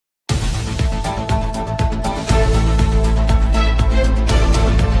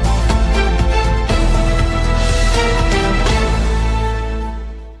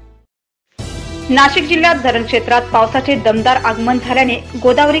नाशिक जिल्ह्यात धरण क्षेत्रात पावसाचे दमदार आगमन झाल्याने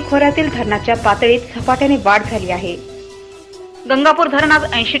गोदावरी खोऱ्यातील धरणाच्या पातळीत झपाट्याने वाढ झाली आहे। गंगापूर धरण आज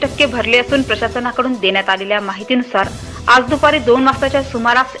 80% भरले असून प्रशासनाकडून देण्यात आलेल्या माहितीनुसार आज दुपारी 2 वाजताच्या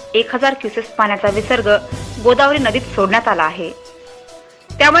सुमारास 1000 क्युसेस पाण्याचा विसर्ग गोदावरी नदीत सोडण्यात आला आहे।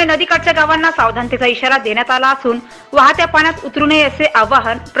 त्यामुळे नदीकाठच्या गावांना सावधानतेचा इशारा देण्यात आला असून वाहत्या पाण्यात उतरू नये असे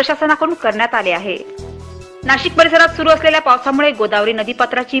आवाहन प्रशासनाकडून करण्यात आले आहे। नाशिक परिसरात सुरू असलेल्या पावसामुळे गोदावरी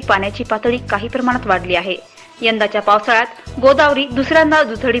नदीपात्राची पाण्याची पातळी काही प्रमाणात वाढली आहे। यंदाच्या पावसाळ्यात गोदावरी दुसऱ्यांदा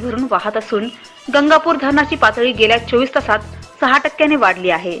दुथडी भरून वाहत असून गंगापूर धरणाची पातळी गेल्या 24 तासात 6% वाढली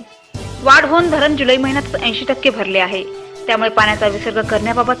आहे। वाढ होऊन धरण जुलै महिन्यात 80% भरले आहे। त्यामुळे पाण्याचा विसर्ग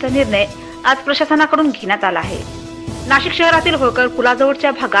करण्याबाबतचा निर्णय आज प्रशासनाकडून घेण्यात आला आहे। नाशिक शहरातील होळकर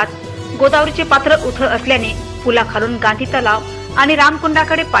पुलाजवळच्या भागात गोदावरीचे पात्र उथळ असल्याने पुलाखालून गांधी तलाव आणि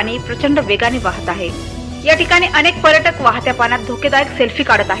रामकुंडाकडे पाणी प्रचंड वेगाने वाहत आहे। या ठिकाणी अनेक पर्यटक वाहत्या पाण्यात धोकेदायक सेल्फी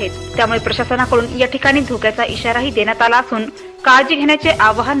काढत आहेत। त्यामुळे प्रशासनाकडून या ठिकाणी धोक्याचा इशाराही देण्यात आला असून काळजी घेण्याचे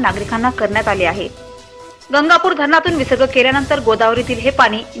आवाहन नागरिकांना करण्यात आले आहे। गंगापूर धरणातून विसर्ग केल्यानंतर गोदावरीतील हे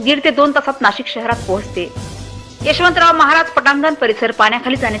पाणी 1.5 ते 2 तासात नाशिक शहरात पोहोचते। यशवंतराव महाराज पटांगण परिसर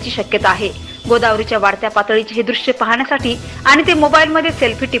पाण्याखाली जाण्याची शक्यता आहे। गोदावरीच्या वाढत्या पातळीचे हे दृश्य पाहण्यासाठी आणि ते मोबाईलमध्ये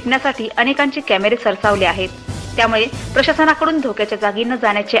सेल्फी टिपण्यासाठी अनेकांचे कॅमेरे सरसावले आहेत। त्यामुळे प्रशासनाकडून धोक्याच्या जागी न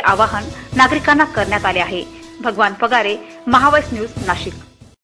जाण्याचे आवाहन नागरिकांना करण्यात आले आहे। भगवान पगारे, महावॉइस न्यूज, नाशिक।